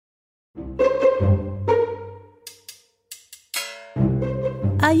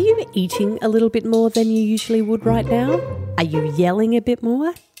Are you eating a little bit more than you usually would right now? Are you yelling a bit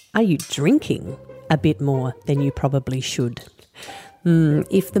more? Are you drinking a bit more than you probably should?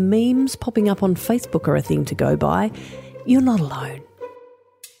 If the memes popping up on Facebook are a thing to go by, you're not alone.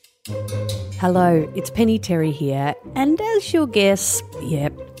 Hello, it's Penny Terry here, and as you'll guess,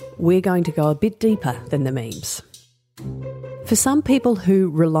 we're going to go a bit deeper than the memes. For some people who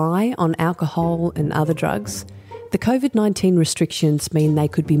rely on alcohol and other drugs, the COVID-19 restrictions mean they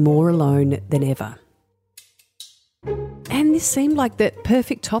could be more alone than ever. And this seemed like the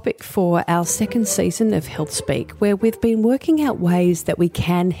perfect topic for our second season of Health Speak, where we've been working out ways that we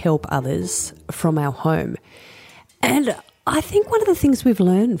can help others from our home. And I think one of the things we've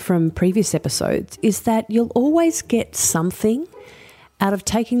learned from previous episodes is that you'll always get something out of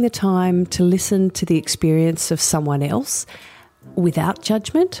taking the time to listen to the experience of someone else without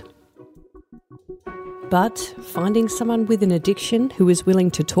judgment. But finding someone with an addiction who is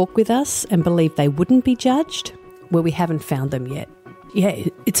willing to talk with us and believe they wouldn't be judged, well, we haven't found them yet. Yeah,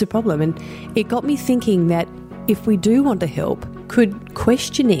 it's a problem. And it got me thinking that if we do want to help, could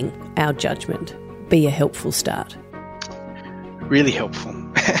questioning our judgment be a helpful start? Really helpful.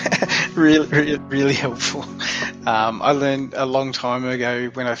 really helpful. I learned a long time ago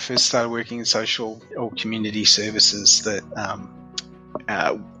when I first started working in social or community services that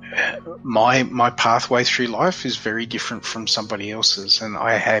my pathway through life is very different from somebody else's, and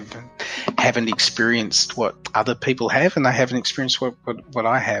I haven't experienced what other people have, and they haven't experienced what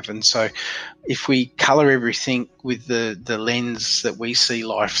I have. And so if we colour everything with the lens that we see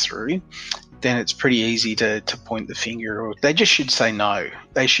life through, then it's pretty easy to point the finger, or they just should say no.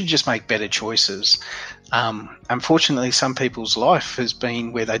 They should just make better choices. Unfortunately, some people's life has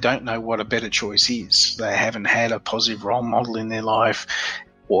been where they don't know what a better choice is. They haven't had a positive role model in their life,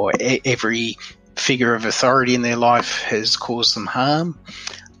 or every figure of authority in their life has caused them harm.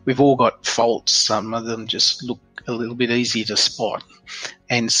 We've all got faults. Some of them just look a little bit easier to spot.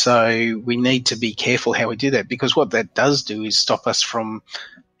 And so we need to be careful how we do that, because what that does do is stop us from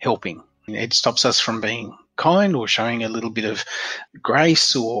helping. It stops us from being kind or showing a little bit of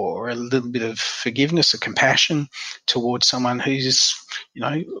grace or a little bit of forgiveness or compassion towards someone who's,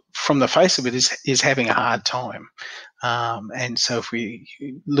 from the face of it is having a hard time. And so if we're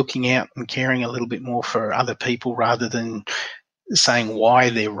looking out and caring a little bit more for other people rather than saying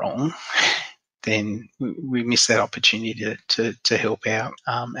why they're wrong, then we miss that opportunity to help out.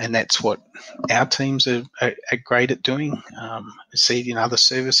 And that's what our teams are great at doing. I see it in other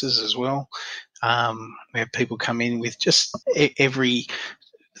services as well. We have people come in with just every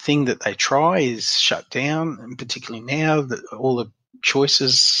thing that they try is shut down, and particularly now that all the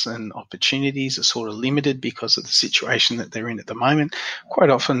choices and opportunities are sort of limited because of the situation that they're in at the moment,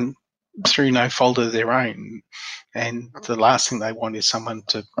 quite often through no fault of their own. And the last thing they want is someone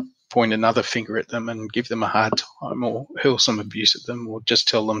to point another finger at them and give them a hard time or hurl some abuse at them or just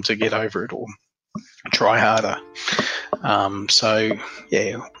tell them to get over it or try harder.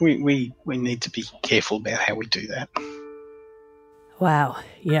 We need to be careful about how we do that. Wow,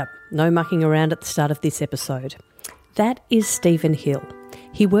 yep, no mucking around at the start of this episode. That is Stephen Hill.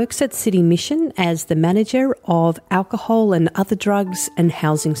 He works at City Mission as the manager of alcohol and other drugs and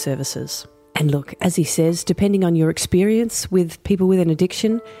housing services. And look, as he says, depending on your experience with people with an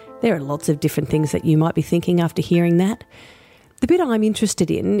addiction, there are lots of different things that you might be thinking after hearing that. The bit I'm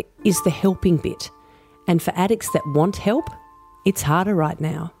interested in is the helping bit. And for addicts that want help, it's harder right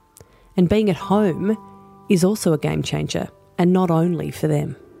now. And being at home is also a game changer, and not only for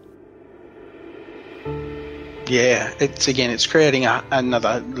them. Yeah, it's creating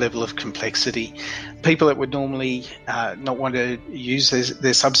another level of complexity. People that would normally not want to use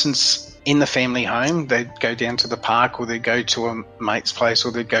their substance in the family home, they'd go down to the park or they'd go to a mate's place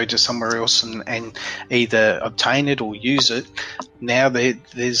or they'd go to somewhere else and either obtain it or use it. Now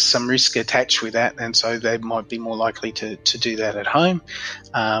there's some risk attached with that, and so they might be more likely to do that at home,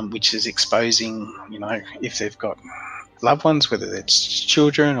 which is exposing, if they've got loved ones, whether it's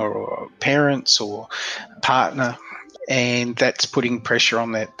children or parents or partner, and that's putting pressure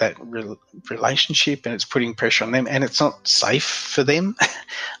on that relationship, and it's putting pressure on them, and it's not safe for them.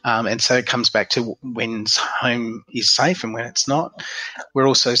 And so it comes back to when's home is safe and when it's not. We're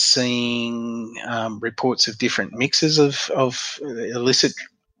also seeing reports of different mixes of illicit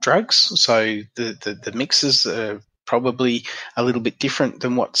drugs. So the mixes are probably a little bit different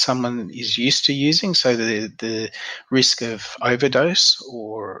than what someone is used to using. So the risk of overdose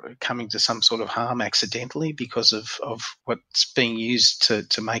or coming to some sort of harm accidentally because of what's being used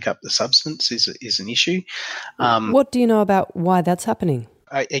to make up the substance is an issue. What do you know about why that's happening?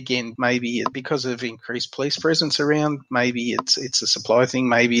 again, maybe because of increased police presence around, maybe it's a supply thing,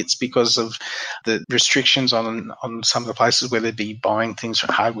 maybe it's because of the restrictions on some of the places where they'd be buying things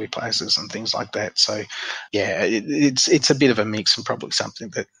from hardware places and things like that. So, yeah, it's a bit of a mix and probably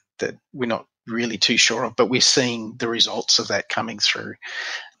something that we're not really too sure of, but we're seeing the results of that coming through.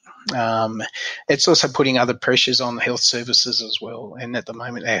 It's also putting other pressures on health services as well. And at the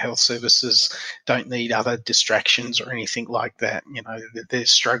moment, our health services don't need other distractions or anything like that. You know, they're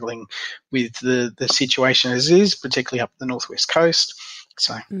struggling with the situation as is, particularly up the northwest coast.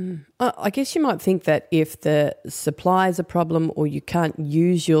 So, I guess you might think that if the supply is a problem or you can't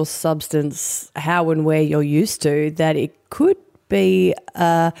use your substance how and where you're used to, that it could be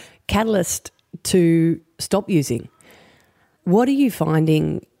a catalyst to stop using. What are you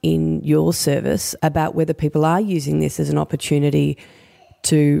finding in your service about whether people are using this as an opportunity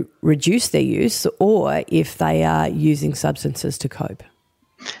to reduce their use or if they are using substances to cope?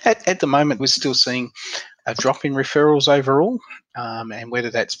 At the moment, we're still seeing a drop in referrals overall, and whether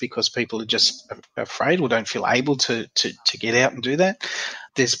that's because people are just afraid or don't feel able to get out and do that.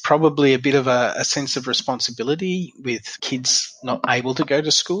 There's probably a bit of a sense of responsibility with kids not able to go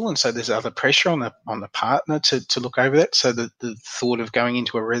to school, and so there's other pressure on the partner to look over that. So the thought of going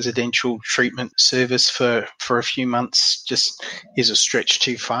into a residential treatment service for a few months just is a stretch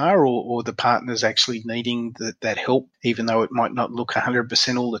too far, or the partner's actually needing that help, even though it might not look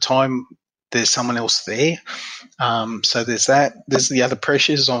 100% all the time. There's someone else there. So there's that. There's the other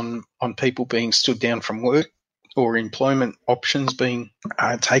pressures on people being stood down from work or employment options being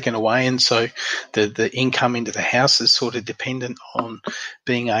taken away. And so the income into the house is sort of dependent on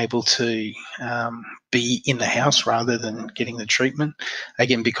being able to be in the house rather than getting the treatment.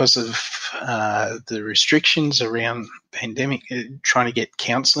 Again, because of the restrictions around pandemic, trying to get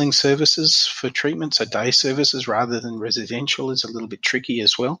counselling services for treatment, so day services rather than residential, is a little bit tricky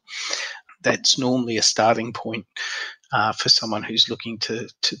as well. That's normally a starting point for someone who's looking to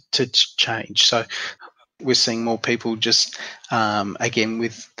change. So we're seeing more people just, again,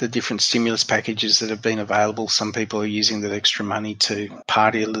 with the different stimulus packages that have been available, some people are using that extra money to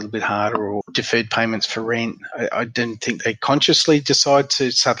party a little bit harder or deferred payments for rent. I didn't think they consciously decide to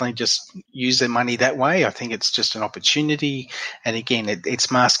suddenly just use their money that way. I think it's just an opportunity. And again,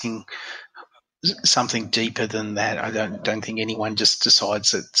 it's masking something deeper than that. I don't think anyone just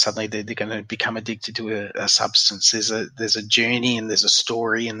decides that suddenly they're going to become addicted to a substance. There's a journey and there's a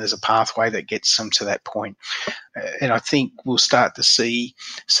story and there's a pathway that gets them to that point. And I think we'll start to see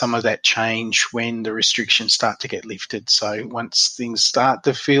some of that change when the restrictions start to get lifted. So once things start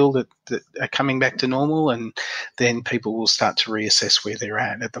to feel that are coming back to normal, and then people will start to reassess where they're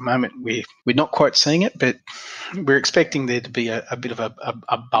at. At the moment, we're not quite seeing it, but we're expecting there to be a bit of a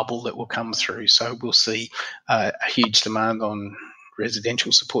bubble that will come through. So we'll see a huge demand on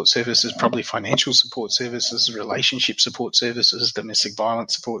residential support services, probably financial support services, relationship support services, domestic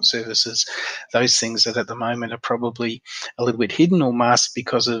violence support services, those things that at the moment are probably a little bit hidden or masked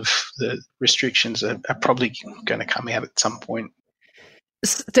because of the restrictions are probably going to come out at some point.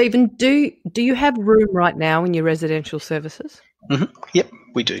 Stephen, do you have room right now in your residential services? Mm-hmm. Yep,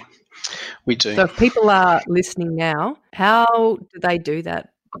 we do. We do. So if people are listening now, how do they do that?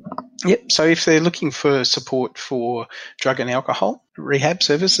 Yep. So if they're looking for support for drug and alcohol rehab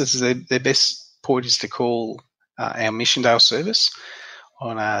services, their best point is to call our Missiondale service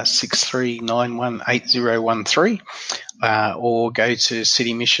on 63918013 or go to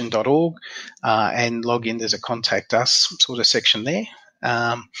citymission.org and log in. There's a contact us sort of section there.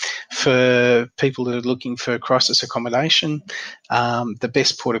 For people that are looking for crisis accommodation, the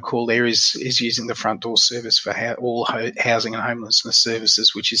best port of call there is using the front door service for all housing and homelessness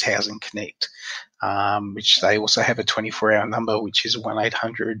services, which is Housing Connect, which they also have a 24-hour number, which is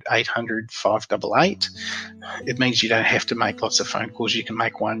 1-800-800-588. It means you don't have to make lots of phone calls. You can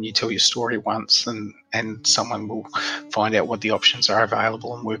make one, you tell your story once, and someone will find out what the options are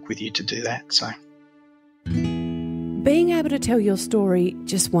available and work with you to do that. So, being able to tell your story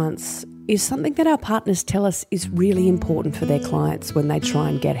just once is something that our partners tell us is really important for their clients when they try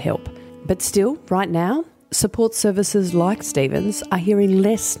and get help. But still, right now, support services like Stephen's are hearing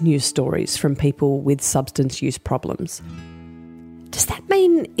less news stories from people with substance use problems. Does that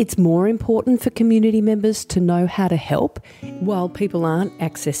mean it's more important for community members to know how to help while people aren't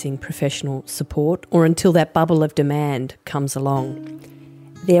accessing professional support or until that bubble of demand comes along?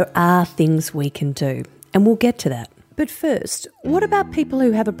 There are things we can do, and we'll get to that. But first, what about people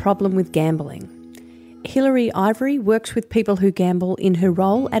who have a problem with gambling? Hilary Ivory works with people who gamble in her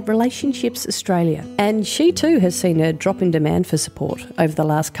role at Relationships Australia, and she too has seen a drop in demand for support over the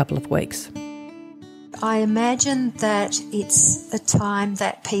last couple of weeks. I imagine that it's a time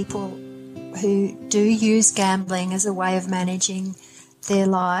that people who do use gambling as a way of managing their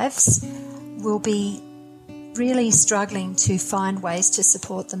lives will be really struggling to find ways to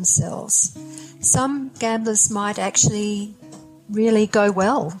support themselves. Some gamblers might actually really go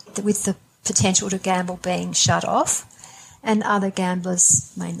well with the potential to gamble being shut off, and other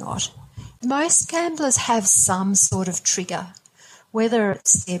gamblers may not. Most gamblers have some sort of trigger, whether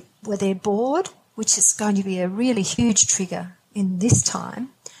it's where they're bored, which is going to be a really huge trigger in this time.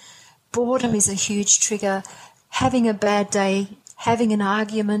 Boredom is a huge trigger. Having a bad day, having an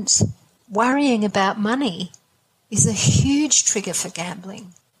argument, worrying about money is a huge trigger for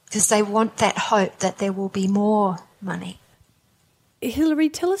gambling because they want that hope that there will be more money. Hilary,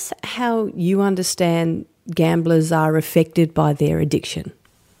 tell us how you understand gamblers are affected by their addiction.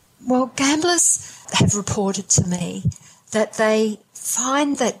 Well, gamblers have reported to me that they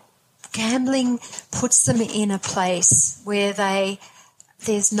find that gambling puts them in a place where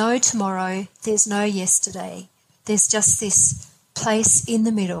there's no tomorrow, there's no yesterday. There's just this place in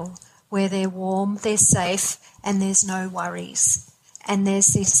the middle where they're warm, they're safe, and there's no worries. And there's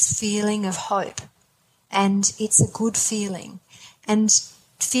this feeling of hope. And it's a good feeling. And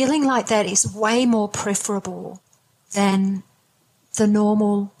feeling like that is way more preferable than the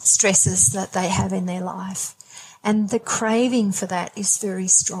normal stresses that they have in their life. And the craving for that is very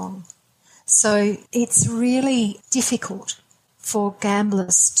strong. So it's really difficult for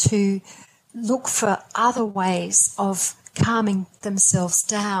gamblers to look for other ways of calming themselves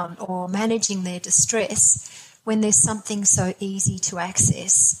down or managing their distress when there's something so easy to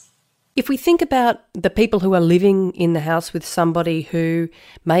access. If we think about the people who are living in the house with somebody who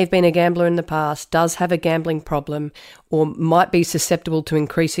may have been a gambler in the past, does have a gambling problem, or might be susceptible to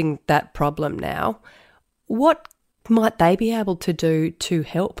increasing that problem now, what might they be able to do to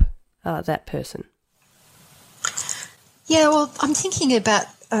help that person? Yeah, well, I'm thinking about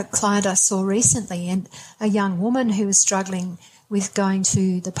a client I saw recently, and a young woman who was struggling with going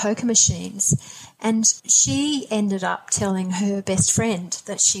to the poker machines, and she ended up telling her best friend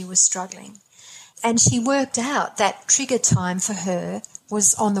that she was struggling. And she worked out that trigger time for her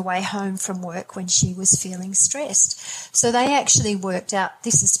was on the way home from work when she was feeling stressed. So they actually worked out,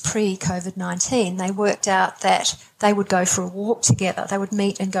 this is pre-COVID-19, they worked out that they would go for a walk together. They would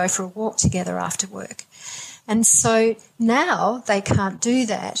meet and go for a walk together after work. And so now they can't do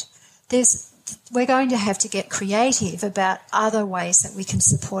that. We're going to have to get creative about other ways that we can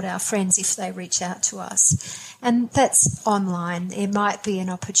support our friends if they reach out to us. And that's online. There might be an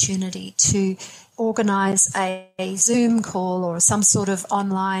opportunity to organise a Zoom call or some sort of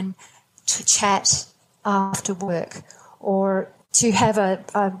online chat after work, or to have a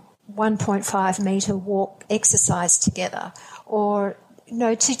 1.5 metre walk exercise together, or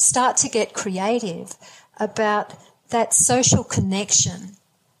to start to get creative about that social connection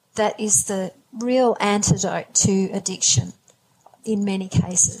that is the real antidote to addiction in many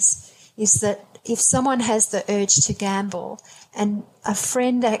cases, is that if someone has the urge to gamble and a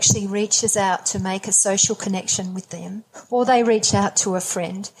friend actually reaches out to make a social connection with them, or they reach out to a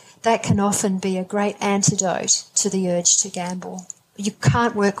friend, that can often be a great antidote to the urge to gamble. You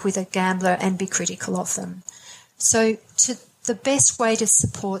can't work with a gambler and be critical of them. So the best way to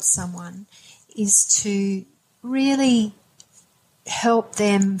support someone is to really help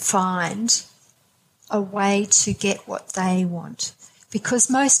them find a way to get what they want, because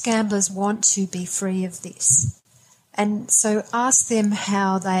most gamblers want to be free of this. And so ask them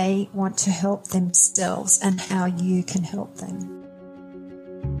how they want to help themselves and how you can help them.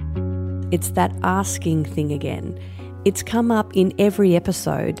 It's that asking thing again. It's come up in every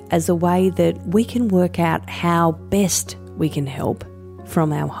episode as a way that we can work out how best we can help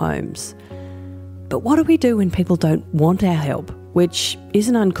from our homes. But what do we do when people don't want our help, which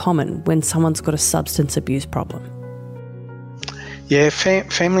isn't uncommon when someone's got a substance abuse problem? Yeah,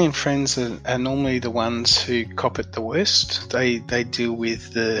 family and friends are normally the ones who cop it the worst. They deal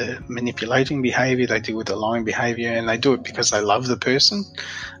with the manipulating behaviour, they deal with the lying behaviour, and they do it because they love the person.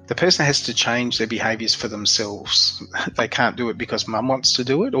 The person has to change their behaviours for themselves. They can't do it because mum wants to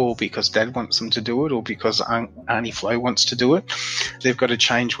do it, or because dad wants them to do it, or because Auntie Flo wants to do it. They've got to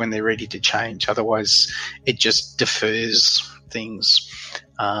change when they're ready to change. Otherwise, it just defers things.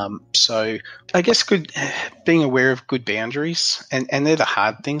 So I guess being aware of good boundaries, and they're the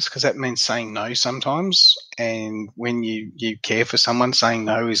hard things, because that means saying no sometimes. And when you care for someone, saying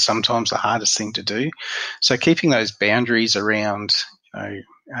no is sometimes the hardest thing to do. So keeping those boundaries around,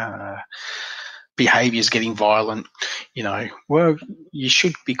 behaviours getting violent, well, you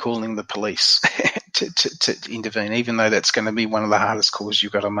should be calling the police to intervene, even though that's going to be one of the hardest calls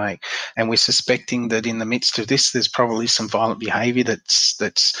you've got to make. And we're suspecting that in the midst of this, there's probably some violent behaviour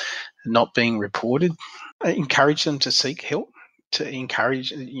that's not being reported. Encourage them to seek help, to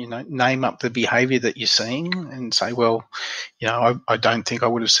encourage, name up the behaviour that you're seeing and say, well, I don't think I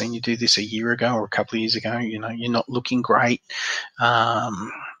would have seen you do this a year ago or a couple of years ago. You're not looking great.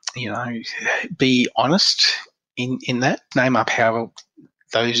 Be honest in that. Name up how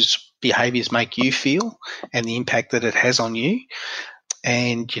those behaviours make you feel and the impact that it has on you.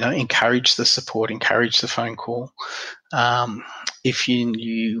 And, encourage the support, encourage the phone call. If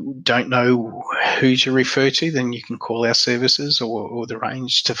you don't know who to refer to, then you can call our services or the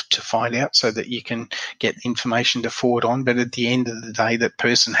range to find out so that you can get information to forward on. But at the end of the day, that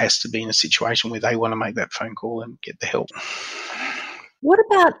person has to be in a situation where they want to make that phone call and get the help. What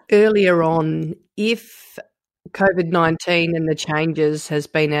about earlier on, if COVID-19 and the changes has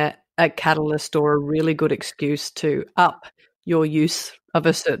been a catalyst or a really good excuse to up your use of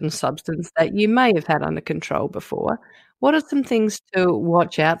a certain substance that you may have had under control before? What are some things to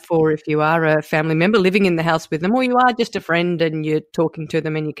watch out for if you are a family member living in the house with them, or you are just a friend and you're talking to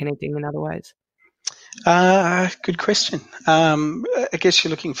them and you're connecting in other ways? Good question. I guess you're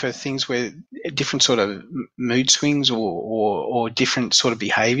looking for things where different sort of mood swings or different sort of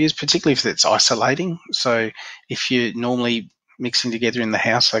behaviours, particularly if it's isolating. So if you're normally mixing together in the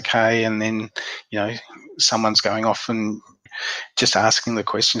house, okay, and then, someone's going off and just asking the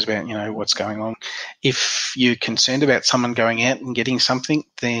questions about, what's going on. If you're concerned about someone going out and getting something,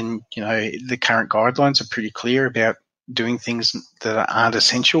 then, the current guidelines are pretty clear about doing things that aren't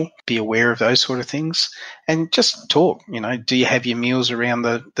essential. Be aware of those sort of things and just talk. Do you have your meals around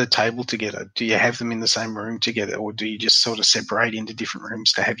the table together? Do you have them in the same room together, or do you just sort of separate into different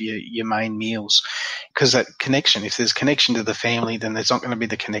rooms to have your main meals? Because that connection, if there's connection to the family, then there's not going to be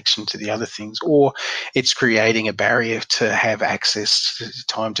the connection to the other things, or it's creating a barrier to have access to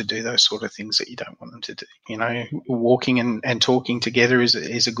time to do those sort of things that you don't want them to do. Walking and talking together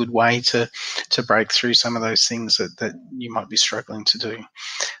is a good way to break through some of those things that you might be struggling to do.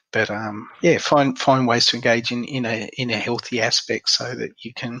 But find ways to engage in a healthy aspect so that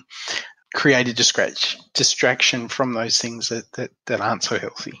you can create a distraction from those things that aren't so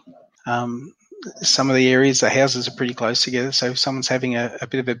healthy. Some of the areas, the houses are pretty close together, so if someone's having a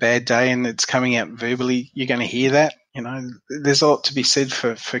bit of a bad day and it's coming out verbally, you're going to hear that. There's a lot to be said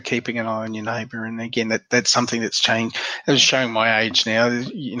for keeping an eye on your neighbour. And again, that's something that's changed. It's showing my age now,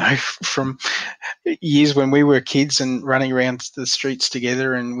 from years when we were kids and running around the streets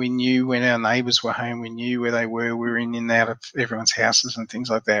together, and we knew when our neighbours were home, we knew where they were. We were in and out of everyone's houses and things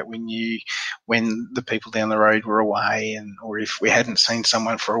like that. We knew when the people down the road were away, or if we hadn't seen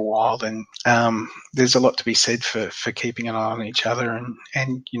someone for a while. And there's a lot to be said for keeping an eye on each other,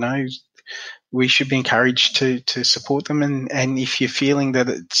 and we should be encouraged to support them. And if you're feeling that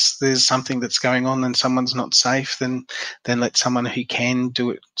there's something that's going on and someone's not safe, then let someone who can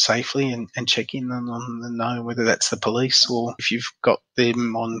do it safely and check in on them, know whether that's the police, or if you've got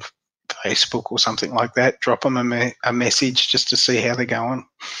them on Facebook or something like that, drop them a message just to see how they're going.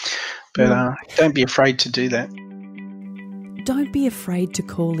 But don't be afraid to do that. Don't be afraid to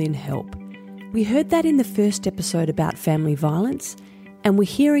call in help. We heard that in the first episode about family violence, and we're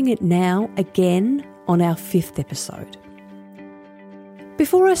hearing it now again on our 5th episode.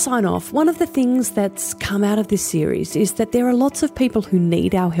 Before I sign off, one of the things that's come out of this series is that there are lots of people who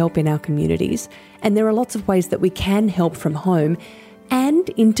need our help in our communities, and there are lots of ways that we can help from home. And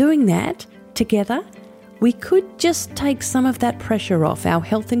in doing that, together, we could just take some of that pressure off our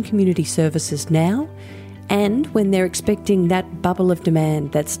health and community services now, and when they're expecting that bubble of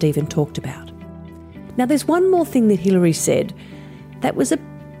demand that Stephen talked about. Now, there's one more thing that Hilary said that was a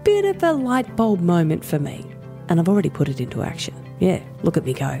bit of a light bulb moment for me, and I've already put it into action. Yeah, look at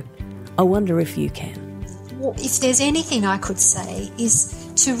me go. I wonder if you can. Well, if there's anything I could say is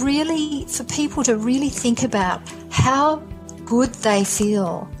for people to really think about how good they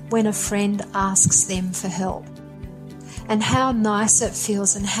feel when a friend asks them for help, and how nice it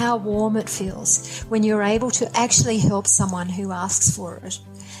feels and how warm it feels when you're able to actually help someone who asks for it.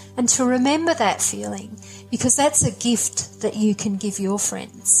 And to remember that feeling, because that's a gift that you can give your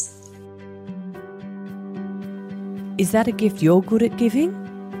friends. Is that a gift you're good at giving?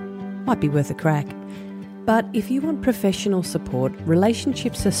 Might be worth a crack. But if you want professional support,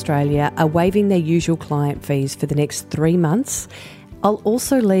 Relationships Australia are waiving their usual client fees for the next 3 months. I'll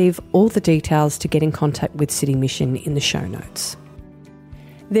also leave all the details to get in contact with City Mission in the show notes.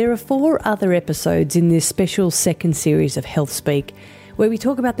 There are 4 other episodes in this special second series of Health Speak, where we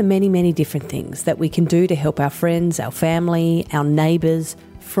talk about the many, many different things that we can do to help our friends, our family, our neighbours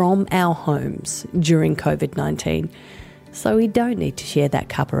from our homes during COVID-19, so we don't need to share that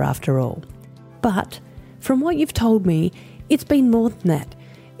cuppa after all. But from what you've told me, it's been more than that.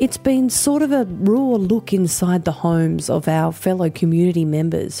 It's been sort of a raw look inside the homes of our fellow community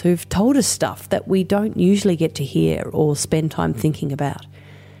members who've told us stuff that we don't usually get to hear or spend time thinking about.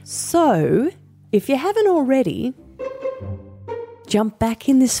 So, if you haven't already, jump back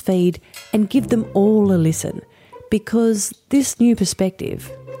in this feed and give them all a listen, because this new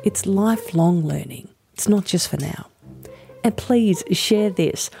perspective, it's lifelong learning. It's not just for now. And please share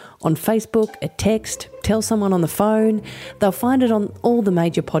this on Facebook, a text, tell someone on the phone. They'll find it on all the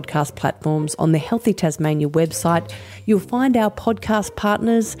major podcast platforms, on the Healthy Tasmania website. You'll find our podcast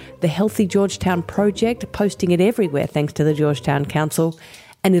partners, the Healthy Georgetown Project, posting it everywhere thanks to the Georgetown Council,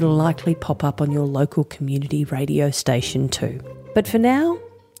 and it'll likely pop up on your local community radio station too. But for now,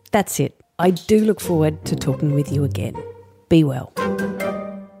 that's it. I do look forward to talking with you again. Be well.